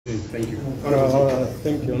Thank you.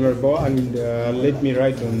 Thank you, Honorable. And let me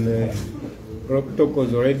write on the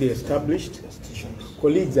protocols already established.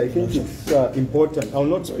 Colleagues, I think it's important. I'll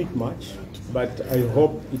not speak much, but I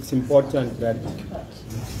hope it's important that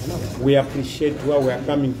we appreciate where we are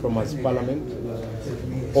coming from as Parliament.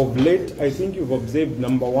 Of late, I think you've observed,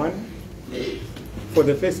 number one, for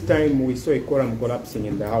the first time we saw a quorum collapsing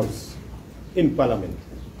in the House, in Parliament.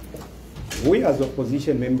 We as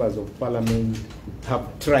opposition members of Parliament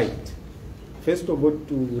have tried, first of all,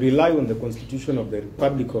 to rely on the Constitution of the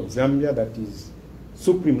Republic of Zambia, that is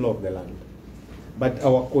supreme law of the land. But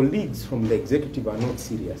our colleagues from the executive are not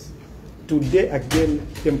serious. Today, again,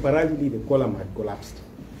 temporarily the quorum had collapsed.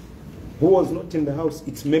 Who was not in the House?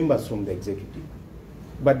 It's members from the executive.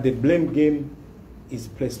 But the blame game is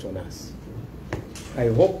placed on us. I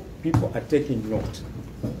hope people are taking note.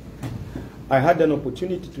 I had an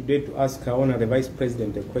opportunity today to ask our Honourable Vice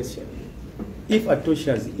President a question. If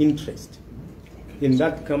Atosha's interest in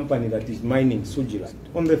that company that is mining Sujilite,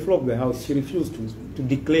 on the floor of the House, she refused to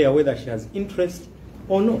declare whether she has interest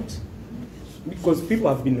or not. Because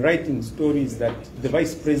people have been writing stories that the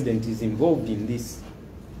Vice President is involved in this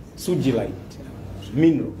Sujilite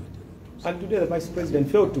mineral. And today the Vice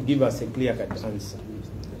President failed to give us a clear-cut answer.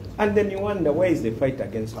 And then you wonder, where is the fight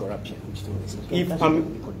against corruption? If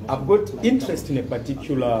I've got interest in a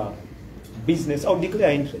particular business, I'll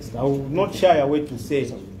declare interest. I will not shy away to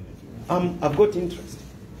say, I've got interest.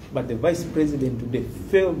 But the Vice President today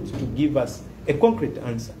failed to give us a concrete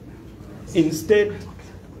answer. Instead,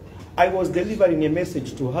 I was delivering a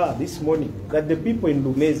message to her this morning that the people in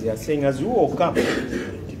Lumezi are saying, as you all come,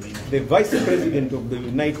 the Vice President of the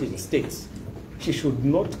United States, she should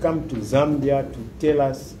not come to Zambia to tell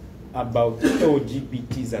us about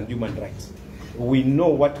LGBTs and human rights. We know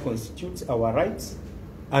what constitutes our rights,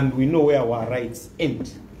 and we know where our rights end.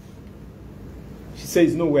 She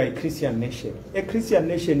says, no, we're a Christian nation. A Christian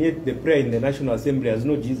nation, yet the prayer in the National Assembly has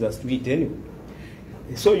no Jesus to eat anyway.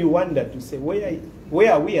 So you wonder to say,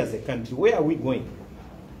 where are we as a country? Where are we going?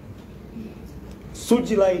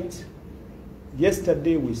 Sujilite,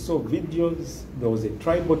 yesterday we saw videos. There was a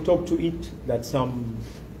tribal talk to it, that some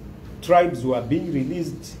tribes were being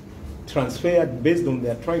released, transferred based on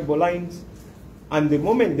their tribal lines. And the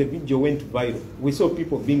moment the video went viral, we saw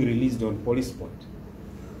people being released on police point.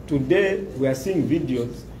 Today, we are seeing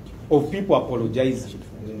videos of people apologizing.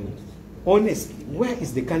 Honestly, where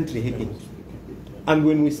is the country heading? And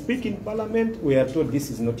when we speak in Parliament, we are told this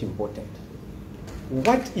is not important.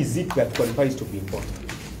 What is it that qualifies to be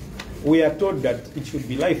important? We are told that it should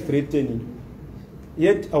be life-threatening,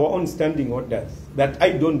 yet our own standing orders, that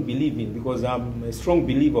I don't believe in because I'm a strong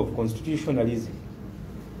believer of constitutionalism,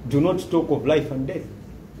 do not talk of life and death.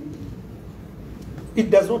 It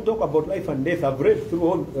does not talk about life and death. I've read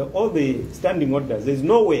through all the standing orders. There's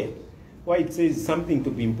nowhere why it says something to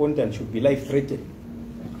be important should be life-threatening.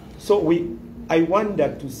 So I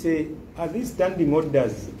wonder to say, are these standing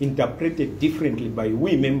orders interpreted differently by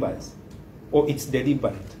we members, or it's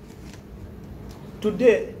deliberate?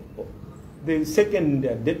 Today, the second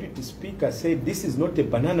Deputy Speaker said this is not a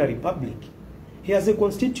banana republic. He has a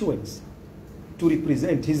constituency to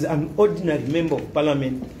represent. He's an ordinary member of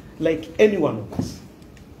Parliament like any one of us.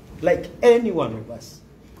 Like any one of us.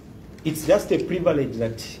 It's just a privilege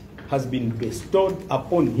that has been bestowed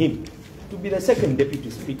upon him to be the second Deputy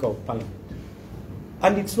Speaker of Parliament.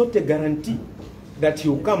 And it's not a guarantee that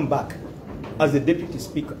he'll come back as a Deputy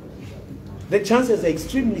Speaker. The chances are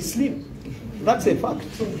extremely slim. That's a fact.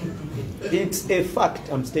 It's a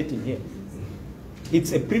fact I'm stating here.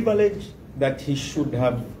 It's a privilege that he should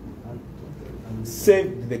have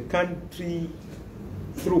served the country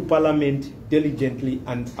through Parliament diligently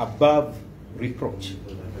and above reproach.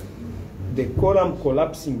 The quorum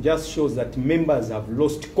collapsing just shows that members have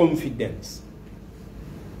lost confidence.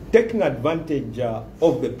 Taking advantage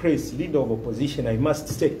of the press, leader of opposition, I must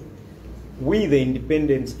say, we the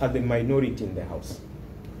independents are the minority in the House.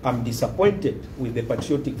 I'm disappointed with the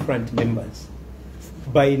Patriotic Front members.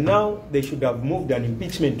 By now, they should have moved an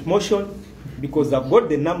impeachment motion because I've got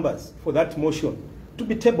the numbers for that motion to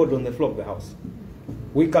be tabled on the floor of the House.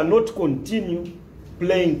 We cannot continue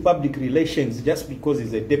playing public relations just because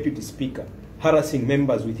he's a Deputy Speaker, harassing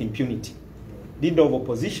members with impunity. Leader of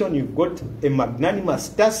opposition, you've got a magnanimous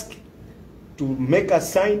task to make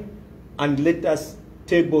us sign and let us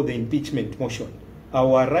table the impeachment motion.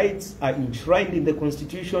 Our rights are enshrined in the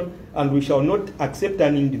Constitution, and we shall not accept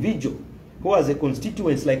an individual who has a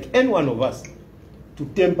constituency like any one of us to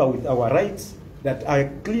tamper with our rights that are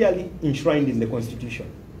clearly enshrined in the Constitution.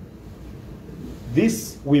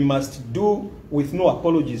 This we must do with no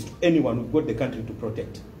apologies to anyone who's got the country to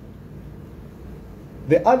protect.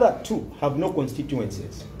 The other two have no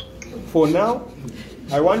constituencies. For now,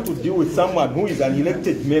 I want to deal with someone who is an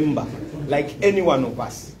elected member, like any one of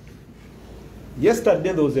us.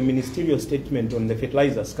 Yesterday, there was a ministerial statement on the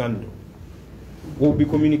fertilizer scandal. We'll be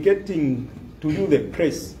communicating to you, the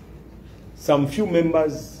press, some few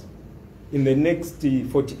members in the next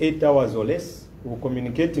 48 hours or less. We'll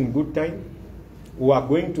communicate in good time. We are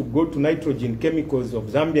going to go to nitrogen chemicals of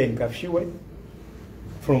Zambia in Kafue.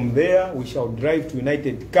 From there, we shall drive to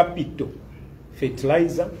United Capital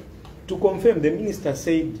Fertilizer to confirm. The minister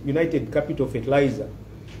said United Capital Fertilizer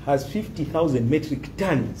has 50,000 metric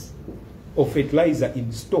tons of fertilizer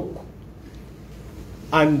in stock.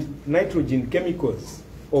 And nitrogen chemicals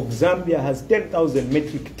of Zambia has 10,000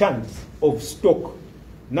 metric tons of stock.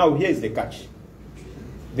 Now here's the catch.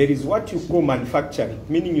 There is what you call manufacturing,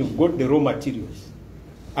 meaning you've got the raw materials,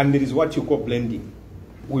 and there is what you call blending.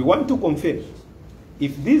 We want to confirm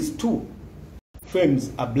if these two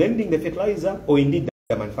firms are blending the fertilizer or indeed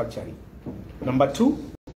they are manufacturing. Number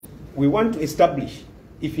two, we want to establish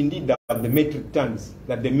if indeed they have the metric tons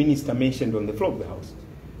that the minister mentioned on the floor of the House.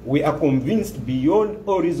 We are convinced beyond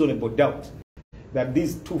all reasonable doubt that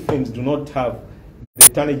these two firms do not have the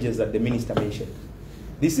tonnages that the minister mentioned.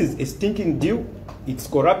 This is a stinking deal, it's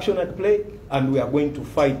corruption at play, and we are going to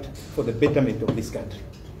fight for the betterment of this country.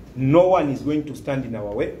 No one is going to stand in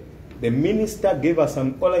our way. The minister gave us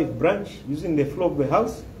an olive branch using the floor of the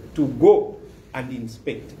House to go and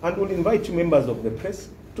inspect. And we'll invite you members of the press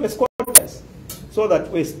to escort us so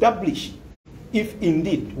that we establish if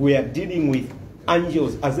indeed we are dealing with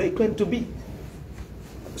angels as they claim to be.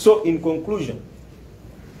 So in conclusion,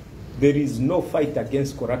 there is no fight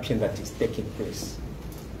against corruption that is taking place.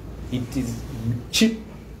 It is cheap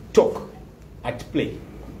talk at play.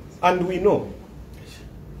 And we know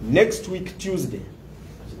next week, Tuesday,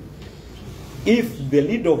 if the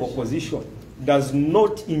leader of opposition does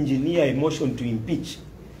not engineer a motion to impeach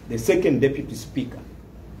the second deputy speaker,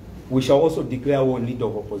 we shall also declare our leader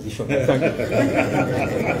of opposition. Thank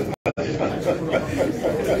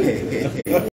you.